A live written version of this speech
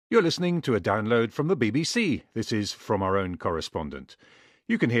You're listening to a download from the BBC. This is From Our Own Correspondent.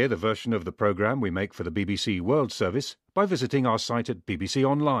 You can hear the version of the programme we make for the BBC World Service by visiting our site at BBC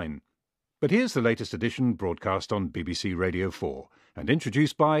Online. But here's the latest edition broadcast on BBC Radio 4 and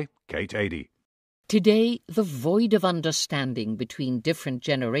introduced by Kate Adie. Today, the void of understanding between different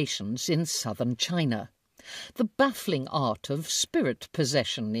generations in southern China. The baffling art of spirit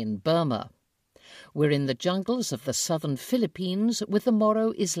possession in Burma. We're in the jungles of the southern Philippines with the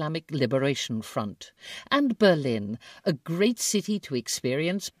Moro Islamic Liberation Front. And Berlin, a great city to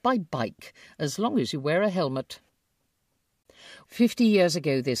experience by bike, as long as you wear a helmet. 50 years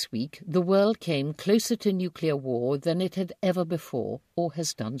ago this week, the world came closer to nuclear war than it had ever before or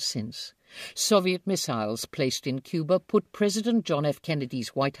has done since. Soviet missiles placed in Cuba put President John F.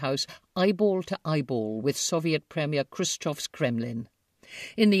 Kennedy's White House eyeball to eyeball with Soviet Premier Khrushchev's Kremlin.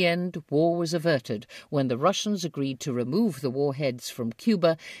 In the end, war was averted when the Russians agreed to remove the warheads from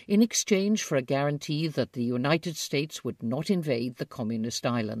Cuba in exchange for a guarantee that the United States would not invade the communist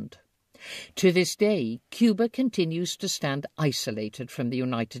island. To this day, Cuba continues to stand isolated from the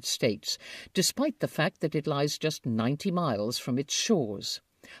United States, despite the fact that it lies just 90 miles from its shores.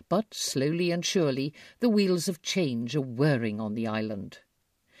 But slowly and surely, the wheels of change are whirring on the island.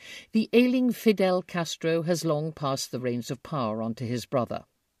 The ailing Fidel Castro has long passed the reins of power on to his brother.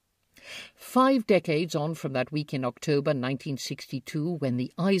 5 decades on from that week in October 1962, when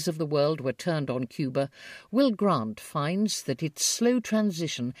the eyes of the world were turned on Cuba, Will Grant finds that its slow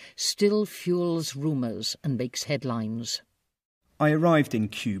transition still fuels rumours and makes headlines. I arrived in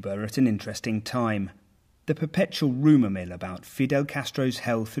Cuba at an interesting time. The perpetual rumour mill about Fidel Castro's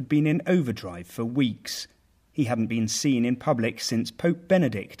health had been in overdrive for weeks. He hadn't been seen in public since Pope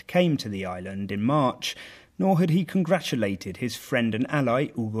Benedict came to the island in March, nor had he congratulated his friend and ally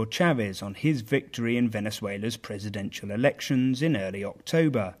Hugo Chavez on his victory in Venezuela's presidential elections in early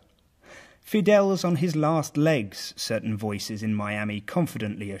October. Fidel's on his last legs, certain voices in Miami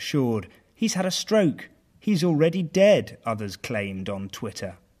confidently assured. He's had a stroke. He's already dead, others claimed on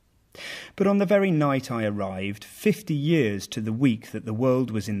Twitter. But on the very night I arrived, 50 years to the week that the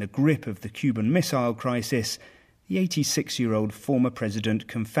world was in the grip of the Cuban Missile Crisis, the 86-year-old former president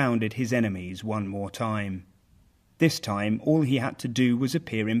confounded his enemies one more time. This time, all he had to do was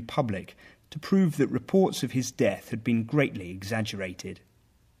appear in public to prove that reports of his death had been greatly exaggerated.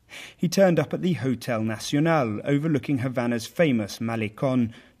 He turned up at the Hotel Nacional overlooking Havana's famous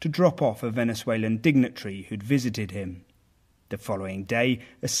Malecón to drop off a Venezuelan dignitary who'd visited him. The following day,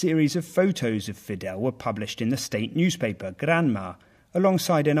 a series of photos of Fidel were published in the state newspaper Granma,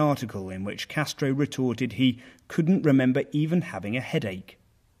 alongside an article in which Castro retorted he couldn't remember even having a headache.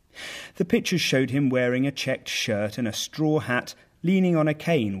 The pictures showed him wearing a checked shirt and a straw hat, leaning on a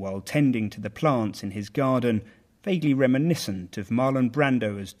cane while tending to the plants in his garden, vaguely reminiscent of Marlon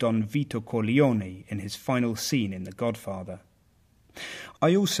Brando as Don Vito Corleone in his final scene in The Godfather.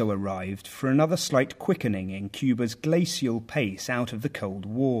 I also arrived for another slight quickening in Cuba's glacial pace out of the Cold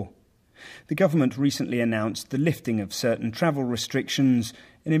War. The government recently announced the lifting of certain travel restrictions,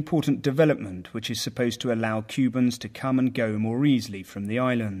 an important development which is supposed to allow Cubans to come and go more easily from the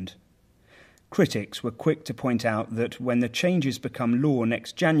island. Critics were quick to point out that when the changes become law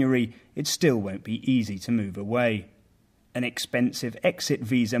next January, it still won't be easy to move away. An expensive exit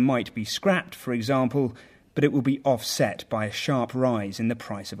visa might be scrapped, for example, but it will be offset by a sharp rise in the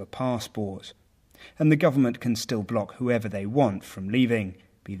price of a passport. And the government can still block whoever they want from leaving,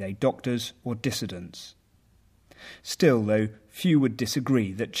 be they doctors or dissidents. Still, though, few would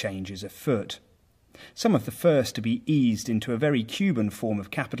disagree that change is afoot. Some of the first to be eased into a very Cuban form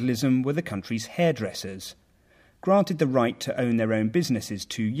of capitalism were the country's hairdressers. Granted the right to own their own businesses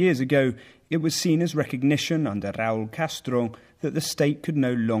 2 years ago, it was seen as recognition under Raúl Castro that the state could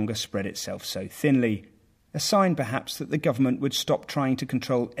no longer spread itself so thinly, a sign perhaps that the government would stop trying to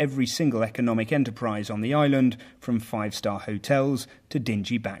control every single economic enterprise on the island, from 5-star hotels to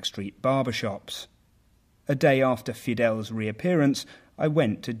dingy backstreet barbershops. A day after Fidel's reappearance, I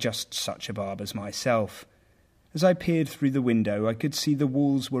went to just such a barber's myself. As I peered through the window, I could see the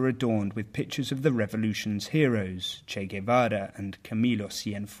walls were adorned with pictures of the revolution's heroes, Che Guevara and Camilo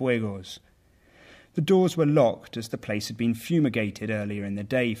Cienfuegos. The doors were locked as the place had been fumigated earlier in the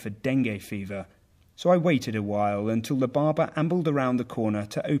day for dengue fever, so I waited a while until the barber ambled around the corner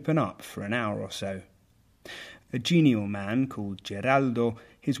to open up for an hour or so. A genial man called Geraldo,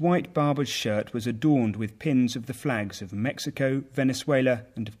 his white barber's shirt was adorned with pins of the flags of Mexico, Venezuela,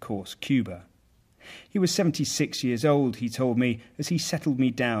 and of course Cuba. He was 76 years old, he told me, as he settled me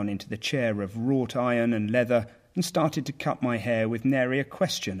down into the chair of wrought iron and leather and started to cut my hair with nary a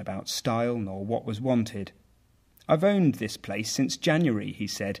question about style nor what was wanted. "I've owned this place since January," he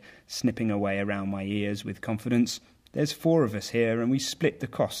said, snipping away around my ears with confidence. "There's 4 of us here, and we split the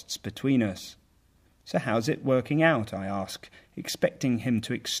costs between us." "So how's it working out?" I asked, expecting him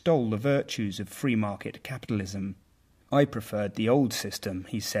to extol the virtues of free market capitalism. "I preferred the old system,"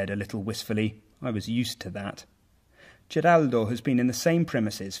 he said a little wistfully. "I was used to that." Geraldo has been in the same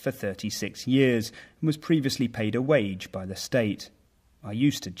premises for 36 years and was previously paid a wage by the state. "I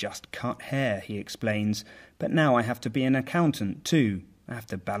used to just cut hair," he explains, "but now I have to be an accountant too. I have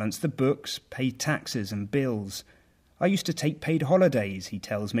to balance the books, pay taxes and bills. I used to take paid holidays," he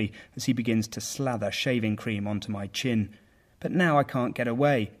tells me, as he begins to slather shaving cream onto my chin. "But now I can't get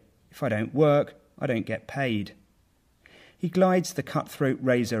away. If I don't work, I don't get paid." He glides the cutthroat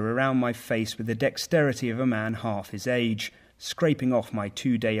razor around my face with the dexterity of a man half his age, scraping off my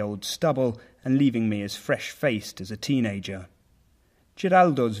 2-day-old stubble and leaving me as fresh-faced as a teenager.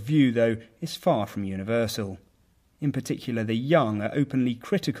 Geraldo's view, though, is far from universal. In particular, the young are openly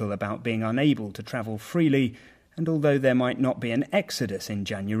critical about being unable to travel freely, and although there might not be an exodus in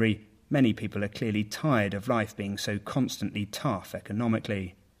January, many people are clearly tired of life being so constantly tough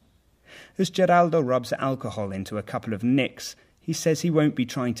economically. As Geraldo rubs alcohol into a couple of nicks, he says he won't be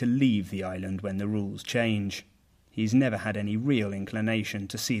trying to leave the island when the rules change. He's never had any real inclination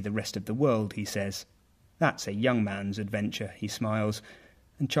to see the rest of the world, he says. "That's a young man's adventure," he smiles,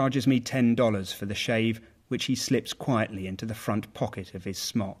 and charges me $10 for the shave, which he slips quietly into the front pocket of his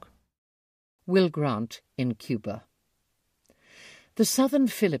smock. Will Grant in Cuba. The southern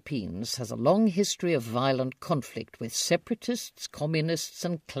Philippines has a long history of violent conflict with separatists, communists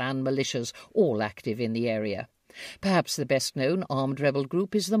and clan militias, all active in the area. Perhaps the best-known armed rebel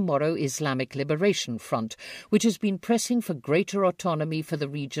group is the Moro Islamic Liberation Front, which has been pressing for greater autonomy for the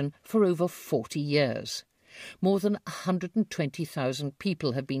region for over 40 years. More than 120,000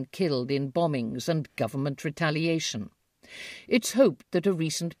 people have been killed in bombings and government retaliation. It's hoped that a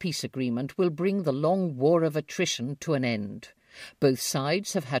recent peace agreement will bring the long war of attrition to an end. Both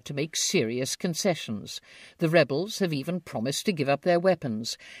sides have had to make serious concessions. The rebels have even promised to give up their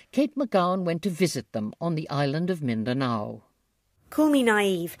weapons. Kate McGowan went to visit them on the island of Mindanao. Call me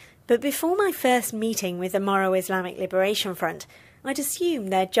naive, but before my first meeting with the Moro Islamic Liberation Front, I'd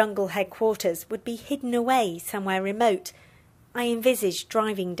assumed their jungle headquarters would be hidden away somewhere remote. I envisaged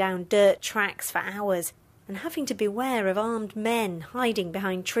driving down dirt tracks for hours and having to beware of armed men hiding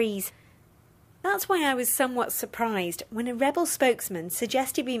behind trees. That's why I was somewhat surprised when a rebel spokesman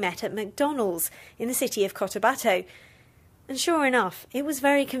suggested we met at McDonald's in the city of Cotabato. And sure enough, it was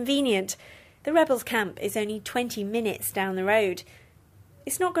very convenient. The rebels' camp is only 20 minutes down the road.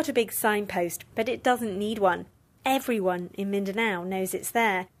 It's not got a big signpost, but it doesn't need one. Everyone in Mindanao knows it's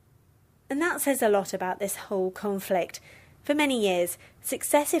there. And that says a lot about this whole conflict. For many years,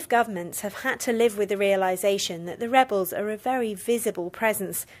 successive governments have had to live with the realisation that the rebels are a very visible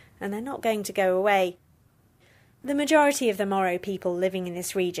presence, and they're not going to go away. The majority of the Moro people living in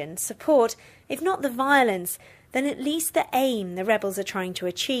this region support, if not the violence, then at least the aim the rebels are trying to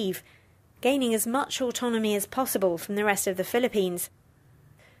achieve, gaining as much autonomy as possible from the rest of the Philippines.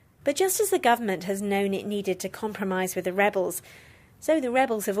 But just as the government has known it needed to compromise with the rebels, so the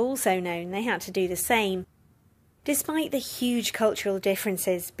rebels have also known they had to do the same. Despite the huge cultural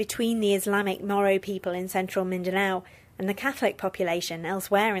differences between the Islamic Moro people in central Mindanao and the Catholic population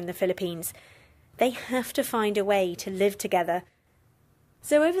elsewhere in the Philippines, they have to find a way to live together.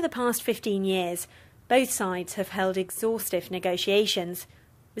 So over the past 15 years, both sides have held exhaustive negotiations,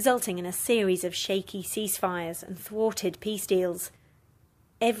 resulting in a series of shaky ceasefires and thwarted peace deals.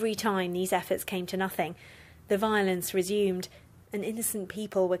 Every time these efforts came to nothing, the violence resumed and innocent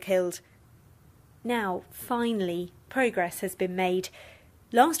people were killed. Now, finally, progress has been made.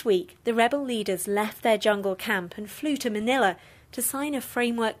 Last week, the rebel leaders left their jungle camp and flew to Manila to sign a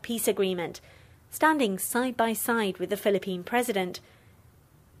framework peace agreement, standing side by side with the Philippine president.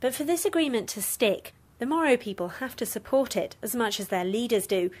 But for this agreement to stick, the Moro people have to support it as much as their leaders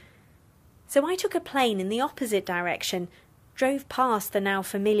do. So I took a plane in the opposite direction, drove past the now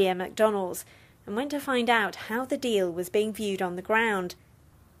familiar McDonald's, and went to find out how the deal was being viewed on the ground.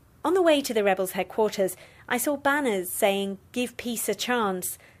 On the way to the rebels' headquarters, I saw banners saying, "Give peace a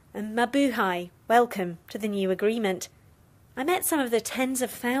chance," and "Mabuhay, welcome to the new agreement." I met some of the tens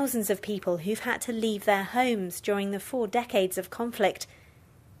of thousands of people who've had to leave their homes during the 4 decades of conflict.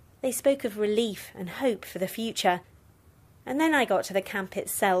 They spoke of relief and hope for the future. And then I got to the camp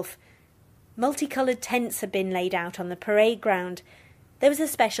itself. Multicoloured tents had been laid out on the parade ground. There was a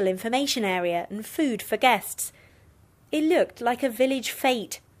special information area and food for guests. It looked like a village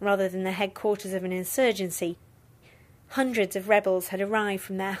fete rather than the headquarters of an insurgency. Hundreds of rebels had arrived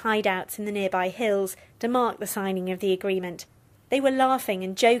from their hideouts in the nearby hills to mark the signing of the agreement. They were laughing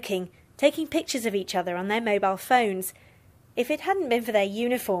and joking, taking pictures of each other on their mobile phones. If it hadn't been for their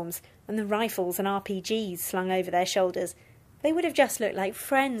uniforms and the rifles and RPGs slung over their shoulders, they would have just looked like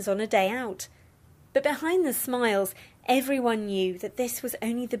friends on a day out. But behind the smiles, everyone knew that this was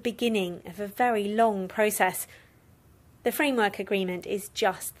only the beginning of a very long process. The framework agreement is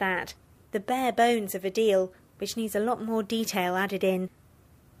just that, the bare bones of a deal, which needs a lot more detail added in.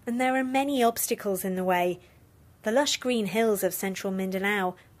 And there are many obstacles in the way. The lush green hills of central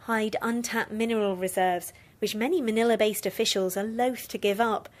Mindanao hide untapped mineral reserves, which many Manila-based officials are loath to give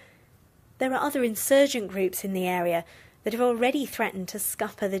up. There are other insurgent groups in the area that have already threatened to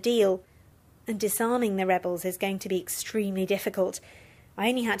scupper the deal, and disarming the rebels is going to be extremely difficult. I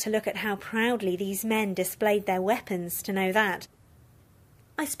only had to look at how proudly these men displayed their weapons to know that.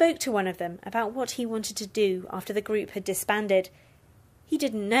 I spoke to one of them about what he wanted to do after the group had disbanded. He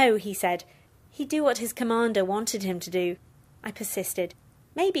didn't know, he said. He'd do what his commander wanted him to do. I persisted.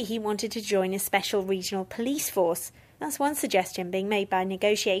 Maybe he wanted to join a special regional police force. That's one suggestion being made by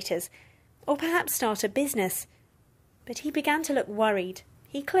negotiators. Or perhaps start a business. But he began to look worried.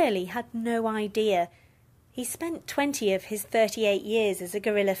 He clearly had no idea. He spent 20 of his 38 years as a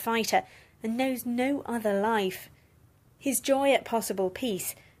guerrilla fighter and knows no other life. His joy at possible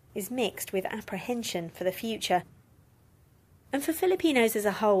peace is mixed with apprehension for the future. And for Filipinos as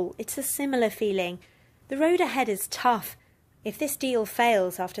a whole, it's a similar feeling. The road ahead is tough. If this deal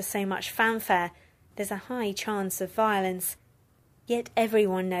fails after so much fanfare, there's a high chance of violence. Yet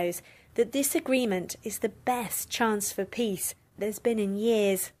everyone knows that this agreement is the best chance for peace there's been in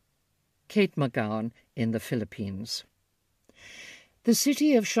years. Kate McGowan in the Philippines. The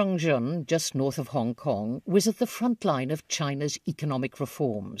city of Shenzhen, just north of Hong Kong, was at the front line of China's economic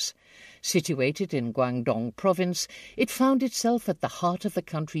reforms. Situated in Guangdong province, it found itself at the heart of the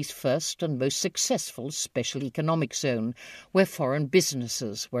country's first and most successful special economic zone, where foreign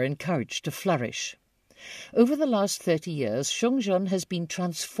businesses were encouraged to flourish. Over the last 30 years, Shenzhen has been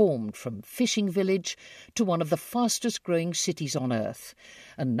transformed from fishing village to one of the fastest-growing cities on earth,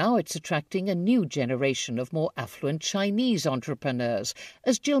 and now it's attracting a new generation of more affluent Chinese entrepreneurs,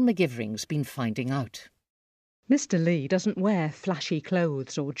 as Jill McGivering's been finding out. Mr. Lee doesn't wear flashy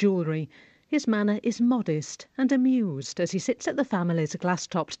clothes or jewellery. His manner is modest and amused as he sits at the family's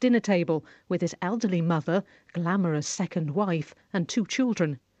glass-topped dinner table with his elderly mother, glamorous second wife, and 2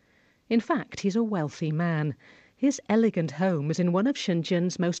 children. In fact, he's a wealthy man. His elegant home is in one of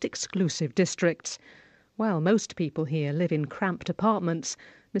Shenzhen's most exclusive districts. While most people here live in cramped apartments,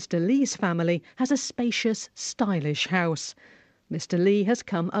 Mr. Lee's family has a spacious, stylish house. Mr. Lee has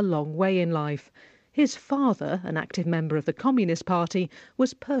come a long way in life. His father, an active member of the Communist Party,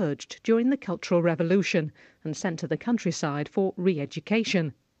 was purged during the Cultural Revolution and sent to the countryside for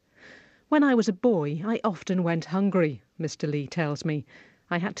re-education. When I was a boy, I often went hungry, Mr. Lee tells me.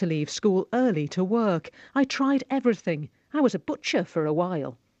 I had to leave school early to work. I tried everything. I was a butcher for a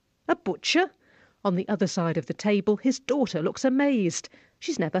while. A butcher? On the other side of the table, his daughter looks amazed.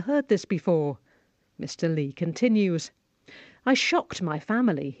 She's never heard this before. Mr. Lee continues. I shocked my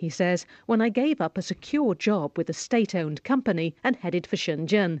family, he says, when I gave up a secure job with a state-owned company and headed for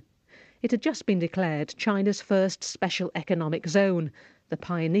Shenzhen. It had just been declared China's first special economic zone, the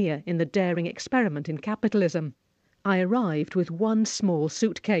pioneer in the daring experiment in capitalism. I arrived with 1 small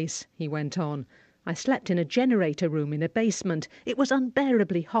suitcase, he went on. I slept in a generator room in a basement. It was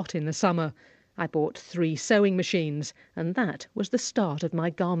unbearably hot in the summer. I bought 3 sewing machines, and that was the start of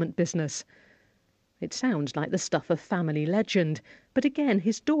my garment business. It sounds like the stuff of family legend, but again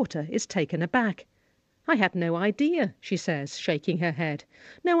his daughter is taken aback. I had no idea, she says, shaking her head.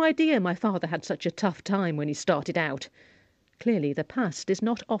 No idea my father had such a tough time when he started out. Clearly the past is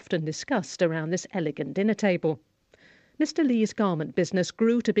not often discussed around this elegant dinner table. Mr. Lee's garment business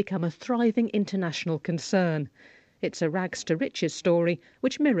grew to become a thriving international concern. It's a rags-to-riches story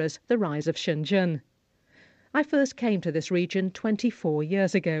which mirrors the rise of Shenzhen. I first came to this region 24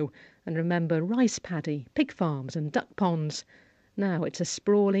 years ago and remember rice paddy, pig farms and duck ponds. Now it's a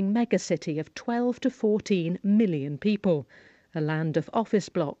sprawling megacity of 12 to 14 million people, a land of office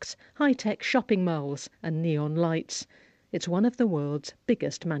blocks, high-tech shopping malls and neon lights. It's one of the world's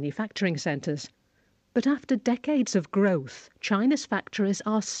biggest manufacturing centres. But after decades of growth, China's factories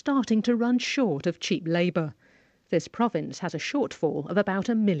are starting to run short of cheap labour. This province has a shortfall of about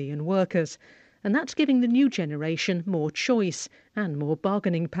 1 million workers, and that's giving the new generation more choice and more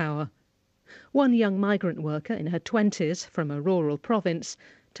bargaining power. One young migrant worker in her 20s from a rural province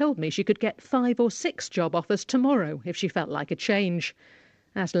told me she could get 5 or 6 job offers tomorrow if she felt like a change.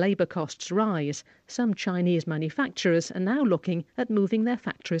 As labour costs rise, some Chinese manufacturers are now looking at moving their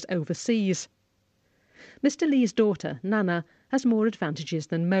factories overseas. Mr. Lee's daughter, Nana, has more advantages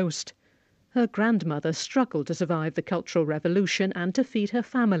than most. Her grandmother struggled to survive the Cultural Revolution and to feed her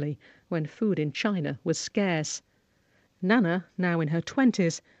family when food in China was scarce. Nana, now in her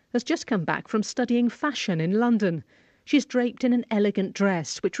 20s, has just come back from studying fashion in London. She's draped in an elegant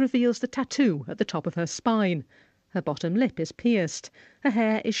dress which reveals the tattoo at the top of her spine. Her bottom lip is pierced. Her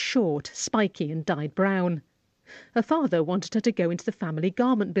hair is short, spiky and dyed brown. Her father wanted her to go into the family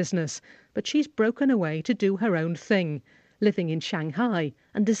garment business, but she's broken away to do her own thing, living in Shanghai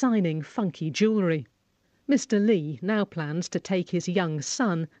and designing funky jewellery. Mr. Lee now plans to take his young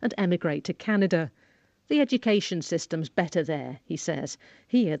son and emigrate to Canada. The education system's better there, he says.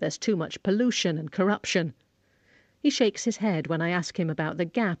 Here there's too much pollution and corruption. He shakes his head when I ask him about the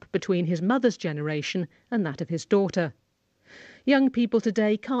gap between his mother's generation and that of his daughter. Young people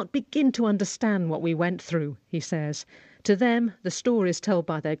today can't begin to understand what we went through, he says. To them, the stories told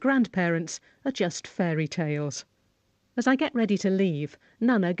by their grandparents are just fairy tales. As I get ready to leave,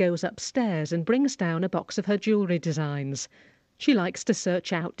 Nana goes upstairs and brings down a box of her jewellery designs. She likes to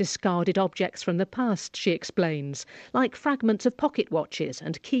search out discarded objects from the past, she explains, like fragments of pocket watches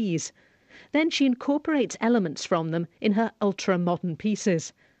and keys. Then she incorporates elements from them in her ultra-modern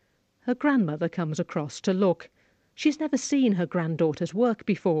pieces. Her grandmother comes across to look. She's never seen her granddaughter's work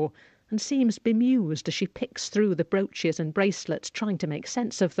before and seems bemused as she picks through the brooches and bracelets trying to make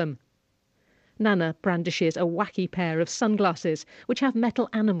sense of them. Nana brandishes a wacky pair of sunglasses which have metal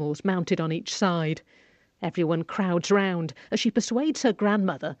animals mounted on each side. Everyone crowds round as she persuades her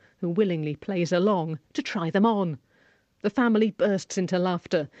grandmother, who willingly plays along, to try them on. The family bursts into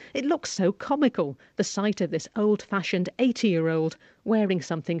laughter. It looks so comical, the sight of this old-fashioned 80-year-old wearing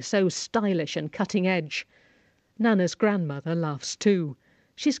something so stylish and cutting-edge. Nana's grandmother laughs too.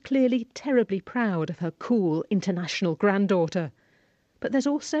 She's clearly terribly proud of her cool international granddaughter. But there's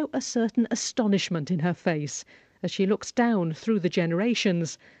also a certain astonishment in her face as she looks down through the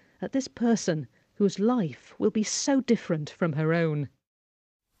generations at this person whose life will be so different from her own.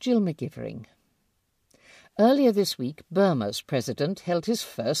 Jill McGivering. Earlier this week, Burma's president held his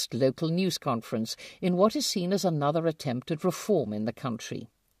first local news conference in what is seen as another attempt at reform in the country.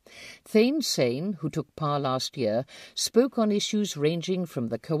 Thein Sein, who took power last year, spoke on issues ranging from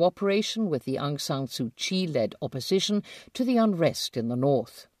the cooperation with the Aung San Suu Kyi-led opposition to the unrest in the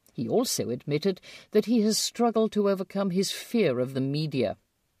north. He also admitted that he has struggled to overcome his fear of the media.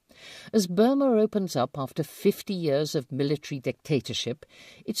 As Burma opens up after 50 years of military dictatorship,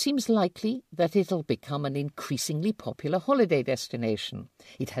 it seems likely that it'll become an increasingly popular holiday destination.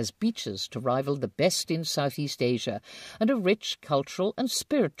 It has beaches to rival the best in Southeast Asia and a rich cultural and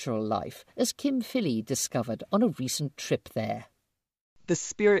spiritual life, as Kim Philly discovered on a recent trip there. The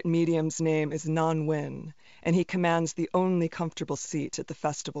spirit medium's name is Nan Win, and he commands the only comfortable seat at the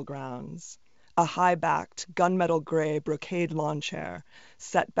festival grounds. A high-backed, gunmetal gray brocade lawn chair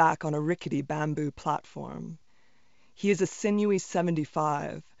set back on a rickety bamboo platform. He is a sinewy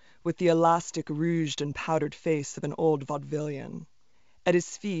 75, with the elastic rouged and powdered face of an old vaudevillian. At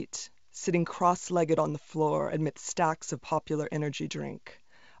his feet, sitting cross-legged on the floor amidst stacks of popular energy drink,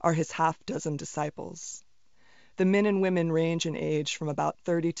 are his half-dozen disciples. The men and women range in age from about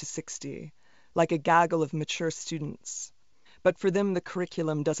 30 to 60, like a gaggle of mature students. But for them, the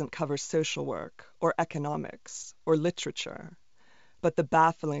curriculum doesn't cover social work, or economics, or literature, but the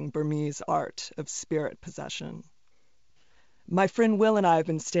baffling Burmese art of spirit possession. My friend Will and I have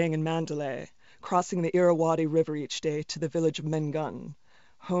been staying in Mandalay, crossing the Irrawaddy River each day to the village of Mengun,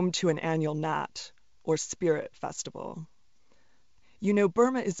 home to an annual Nat, or Spirit Festival. You know,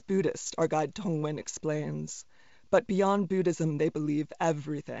 Burma is Buddhist, our guide Tong Wen explains, but beyond Buddhism they believe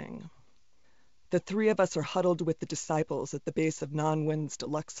everything. The three of us are huddled with the disciples at the base of Nan Win's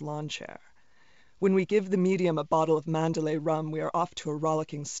deluxe lawn chair. When we give the medium a bottle of Mandalay rum, we are off to a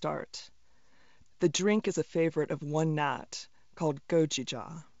rollicking start. The drink is a favorite of one Nat, called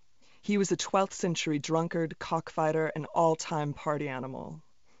Gojija. He was a 12th century drunkard, cockfighter, and all-time party animal.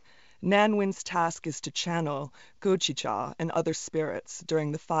 Nan Win's task is to channel Gojija and other spirits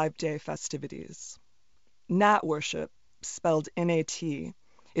during the 5-day festivities. Nat worship, spelled N-A-T,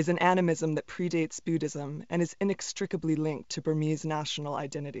 is an animism that predates Buddhism and is inextricably linked to Burmese national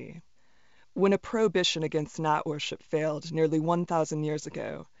identity. When a prohibition against Nat worship failed nearly 1,000 years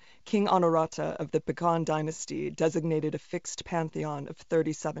ago, King Honorata of the Bagan dynasty designated a fixed pantheon of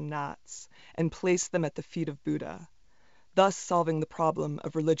 37 Nats and placed them at the feet of Buddha, thus solving the problem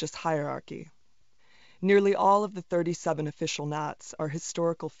of religious hierarchy. Nearly all of the 37 official Nats are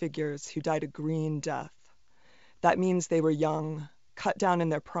historical figures who died a green death. That means they were young, cut down in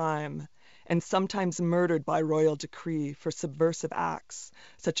their prime, and sometimes murdered by royal decree for subversive acts,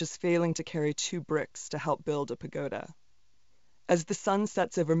 such as failing to carry 2 bricks to help build a pagoda. As the sun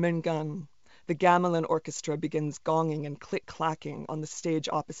sets over Mingan, the gamelan orchestra begins gonging and click-clacking on the stage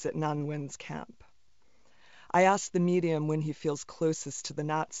opposite Nan Wen's camp. I ask the medium when he feels closest to the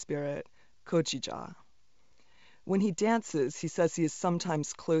Nat spirit, Kojija. When he dances, he says he is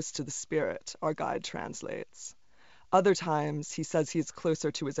sometimes close to the spirit, our guide translates. Other times, he says he is closer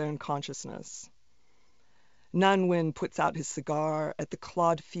to his own consciousness. Nan Wen puts out his cigar at the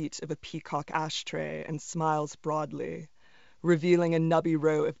clawed feet of a peacock ashtray and smiles broadly, revealing a nubby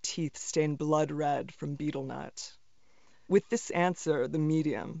row of teeth stained blood red from betel nut. With this answer, the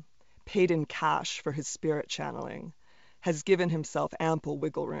medium, paid in cash for his spirit channeling, has given himself ample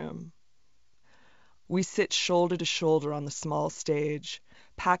wiggle room. We sit shoulder to shoulder on the small stage,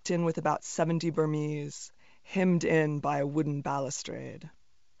 packed in with about 70 Burmese, hemmed in by a wooden balustrade.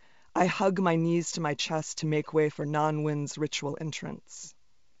 I hug my knees to my chest to make way for Nan Wen's ritual entrance.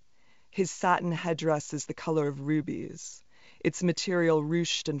 His satin headdress is the color of rubies, its material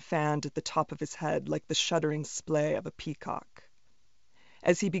ruched and fanned at the top of his head like the shuddering splay of a peacock.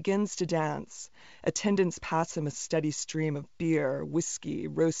 As he begins to dance, attendants pass him a steady stream of beer, whiskey,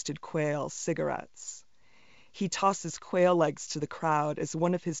 roasted quail, cigarettes. He tosses quail legs to the crowd as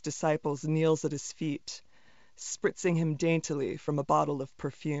one of his disciples kneels at his feet, spritzing him daintily from a bottle of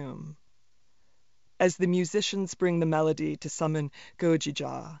perfume. As the musicians bring the melody to summon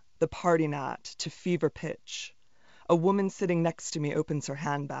Gojija, the party gnat, to fever pitch, a woman sitting next to me opens her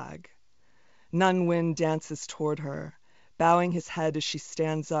handbag. Nan Wen dances toward her, bowing his head as she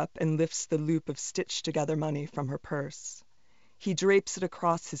stands up and lifts the loop of stitched-together money from her purse. He drapes it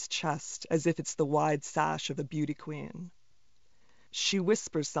across his chest as if it's the wide sash of a beauty queen. She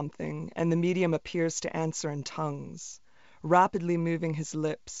whispers something, and the medium appears to answer in tongues, rapidly moving his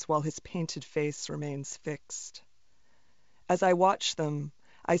lips while his painted face remains fixed. As I watch them,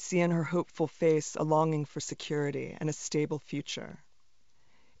 I see in her hopeful face a longing for security and a stable future.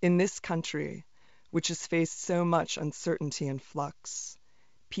 In this country, which has faced so much uncertainty and flux,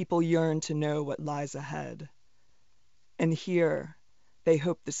 people yearn to know what lies ahead. And here, they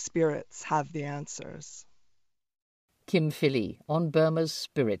hope the spirits have the answers. Kim Philly on Burma's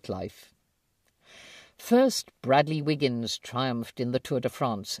spirit life. First, Bradley Wiggins triumphed in the Tour de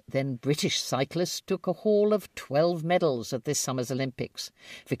France. Then British cyclists took a haul of 12 medals at this summer's Olympics.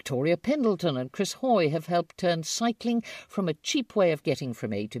 Victoria Pendleton and Chris Hoy have helped turn cycling from a cheap way of getting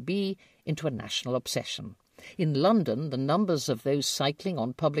from A to B into a national obsession. In London, the numbers of those cycling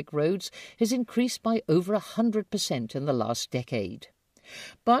on public roads has increased by over 100% in the last decade.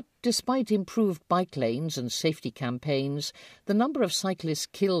 But despite improved bike lanes and safety campaigns, the number of cyclists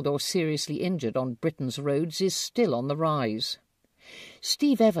killed or seriously injured on Britain's roads is still on the rise.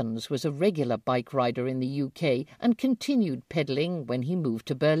 Steve Evans was a regular bike rider in the UK and continued pedalling when he moved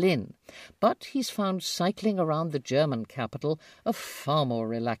to Berlin. But he's found cycling around the German capital a far more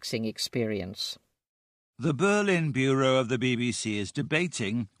relaxing experience. The Berlin bureau of the BBC is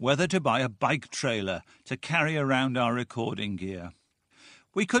debating whether to buy a bike trailer to carry around our recording gear.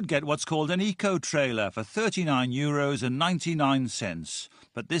 We could get what's called an eco-trailer for €39.99,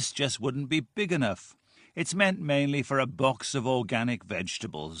 but this just wouldn't be big enough. It's meant mainly for a box of organic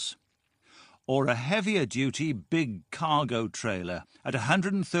vegetables. Or a heavier-duty big cargo trailer at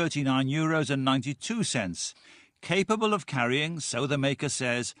 €139.92, capable of carrying, so the maker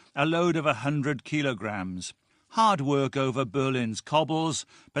says, a load of 100 kilograms. Hard work over Berlin's cobbles,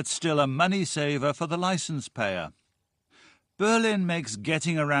 but still a money saver for the licence payer. Berlin makes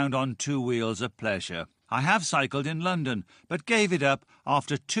getting around on 2 wheels a pleasure. I have cycled in London, but gave it up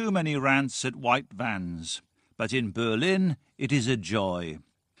after too many rants at white vans. But in Berlin, it is a joy.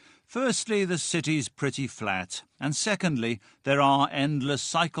 Firstly, the city's pretty flat, and secondly, there are endless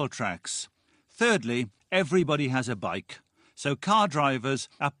cycle tracks. Thirdly, everybody has a bike, so car drivers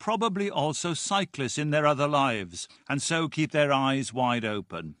are probably also cyclists in their other lives, and so keep their eyes wide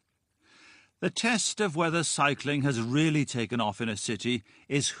open. The test of whether cycling has really taken off in a city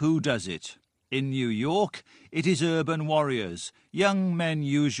is who does it. In New York, it is urban warriors, young men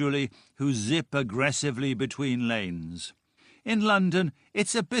usually, who zip aggressively between lanes. In London,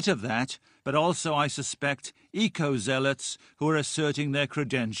 it's a bit of that, but also, I suspect, eco-zealots who are asserting their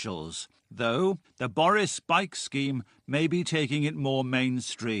credentials, though the Boris bike scheme may be taking it more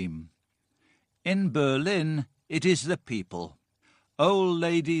mainstream. In Berlin, it is the people. Old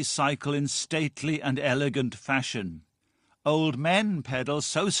ladies cycle in stately and elegant fashion. Old men pedal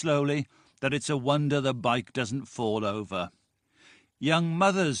so slowly that it's a wonder the bike doesn't fall over. Young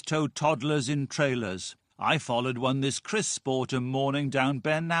mothers tow toddlers in trailers. I followed one this crisp autumn morning down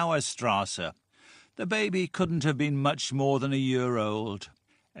Bernauer Strasse. The baby couldn't have been much more than a year old.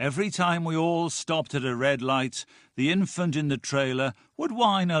 Every time we all stopped at a red light, the infant in the trailer would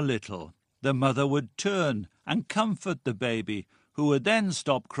whine a little. The mother would turn and comfort the baby, who would then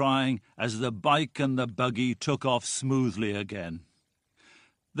stop crying as the bike and the buggy took off smoothly again.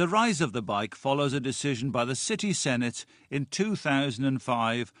 The rise of the bike follows a decision by the City Senate in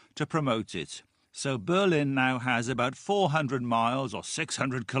 2005 to promote it. So Berlin now has about 400 miles or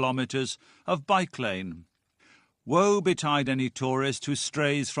 600 kilometres of bike lane. Woe betide any tourist who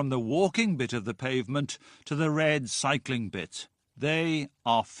strays from the walking bit of the pavement to the red cycling bit. They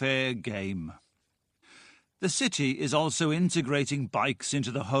are fair game. The city is also integrating bikes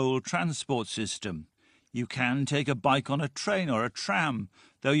into the whole transport system. You can take a bike on a train or a tram,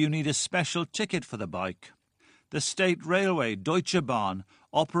 though you need a special ticket for the bike. The state railway, Deutsche Bahn,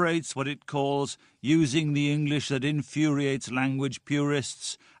 operates what it calls, using the English that infuriates language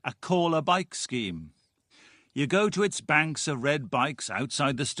purists, a call-a-bike scheme. You go to its banks of red bikes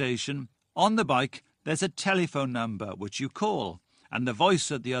outside the station. On the bike, there's a telephone number which you call, and the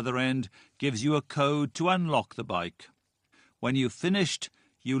voice at the other end gives you a code to unlock the bike. When you've finished,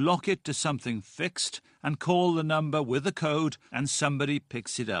 you lock it to something fixed and call the number with the code, and somebody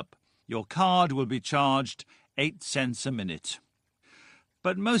picks it up. Your card will be charged 8 cents a minute.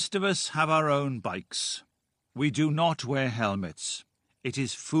 But most of us have our own bikes. We do not wear helmets. It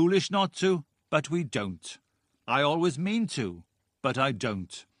is foolish not to, but we don't. I always mean to, but I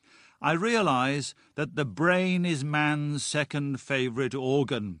don't. I realise that the brain is man's second favourite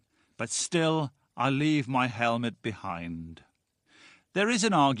organ, but still I leave my helmet behind. There is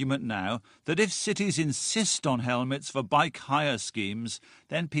an argument now that if cities insist on helmets for bike hire schemes,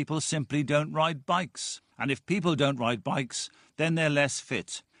 then people simply don't ride bikes. And if people don't ride bikes, then they're less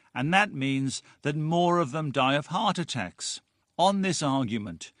fit. And that means that more of them die of heart attacks. On this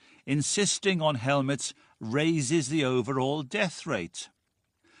argument, insisting on helmets raises the overall death rate.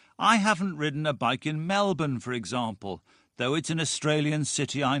 I haven't ridden a bike in Melbourne, for example, though it's an Australian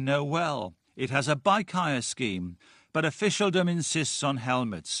city I know well. It has a bike hire scheme, but officialdom insists on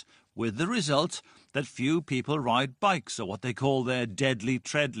helmets, with the result that few people ride bikes, or what they call their deadly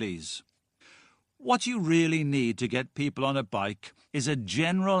treadlies. What you really need to get people on a bike is a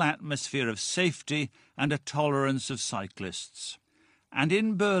general atmosphere of safety and a tolerance of cyclists. And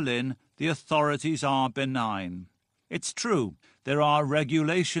in Berlin, the authorities are benign. It's true, there are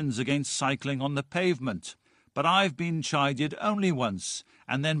regulations against cycling on the pavement, but I've been chided only once,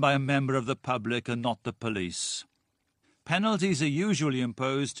 and then by a member of the public and not the police. Penalties are usually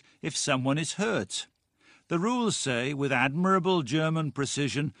imposed if someone is hurt. The rules say, with admirable German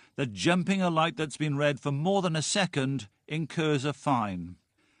precision, that jumping a light that's been red for more than a second incurs a fine.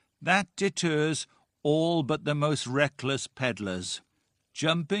 That deters all but the most reckless peddlers.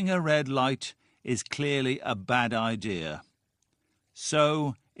 Jumping a red light is clearly a bad idea.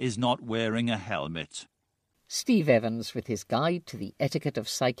 So is not wearing a helmet. Steve Evans with his guide to the etiquette of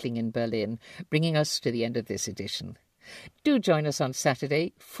cycling in Berlin, bringing us to the end of this edition. Do join us on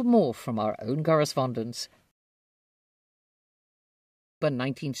Saturday for more from our own correspondents. In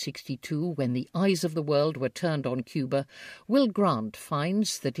 1962, when the eyes of the world were turned on Cuba, Will Grant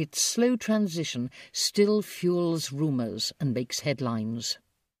finds that its slow transition still fuels rumours and makes headlines.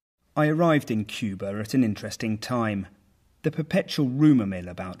 I arrived in Cuba at an interesting time. The perpetual rumour mill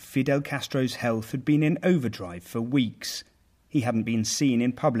about Fidel Castro's health had been in overdrive for weeks. He hadn't been seen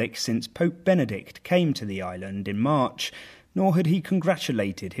in public since Pope Benedict came to the island in March, nor had he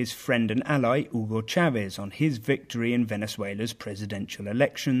congratulated his friend and ally Hugo Chavez on his victory in Venezuela's presidential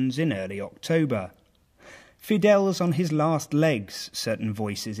elections in early October. Fidel's on his last legs, certain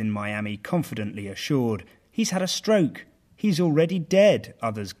voices in Miami confidently assured. He's had a stroke. He's already dead,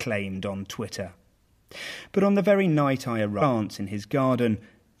 others claimed on Twitter. But on the very night I arrived in his garden,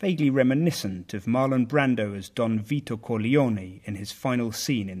 vaguely reminiscent of Marlon Brando as Don Vito Corleone in his final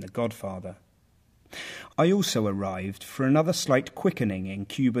scene in The Godfather. I also arrived for another slight quickening in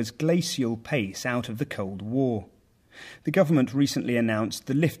Cuba's glacial pace out of the Cold War. The government recently announced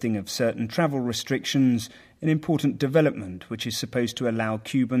the lifting of certain travel restrictions, an important development which is supposed to allow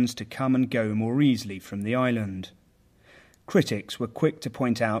Cubans to come and go more easily from the island. Critics were quick to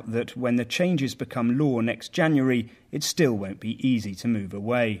point out that when the changes become law next January, it still won't be easy to move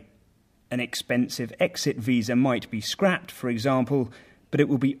away. An expensive exit visa might be scrapped, for example, but it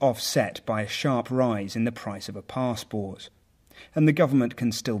will be offset by a sharp rise in the price of a passport. And the government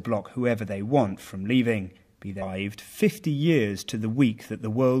can still block whoever they want from leaving. Be they arrived 50 years to the week that the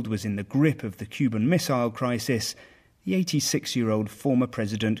world was in the grip of the Cuban Missile Crisis, The 86-year-old former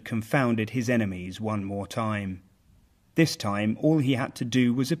president confounded his enemies one more time. This time, all he had to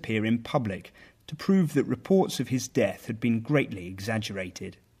do was appear in public to prove that reports of his death had been greatly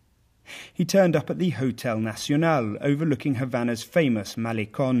exaggerated. He turned up at the Hotel Nacional overlooking Havana's famous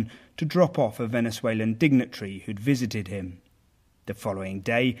Malecón to drop off a Venezuelan dignitary who'd visited him. The following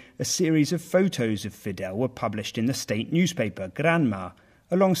day, a series of photos of Fidel were published in the state newspaper Granma,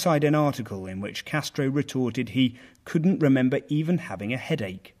 alongside an article in which Castro retorted he couldn't remember even having a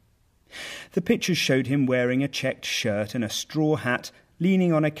headache. The pictures showed him wearing a checked shirt and a straw hat,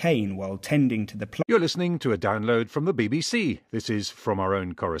 leaning on a cane while tending to the You're listening to a download from the BBC. This is From Our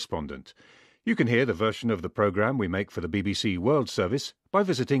Own Correspondent. You can hear the version of the programme we make for the BBC World Service by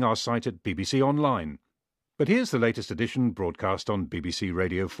visiting our site at BBC Online. But here's the latest edition broadcast on BBC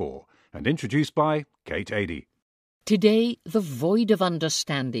Radio 4 and introduced by Kate Adie. Today, the void of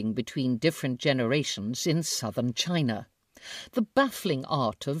understanding between different generations in southern China. The baffling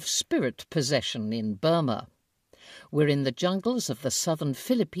art of spirit possession in Burma. We're in the jungles of the southern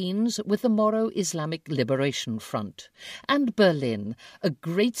Philippines with the Moro Islamic Liberation Front. And Berlin, a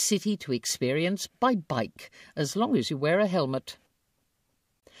great city to experience by bike, as long as you wear a helmet.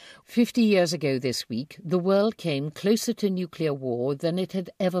 50 years ago this week, the world came closer to nuclear war than it had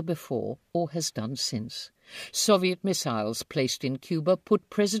ever before or has done since. Soviet missiles placed in Cuba put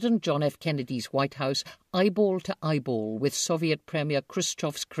President John F. Kennedy's White House eyeball to eyeball with Soviet Premier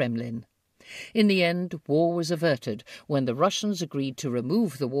Khrushchev's Kremlin. In the end, war was averted when the Russians agreed to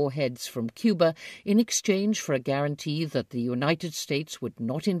remove the warheads from Cuba in exchange for a guarantee that the United States would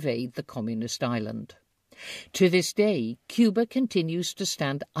not invade the communist island. To this day, Cuba continues to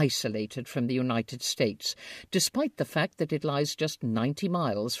stand isolated from the United States, despite the fact that it lies just 90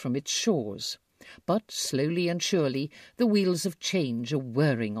 miles from its shores. But slowly and surely, the wheels of change are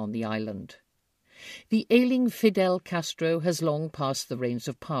whirring on the island. The ailing Fidel Castro has long passed the reins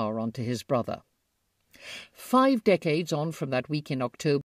of power on to his brother. 5 decades on from that week in October,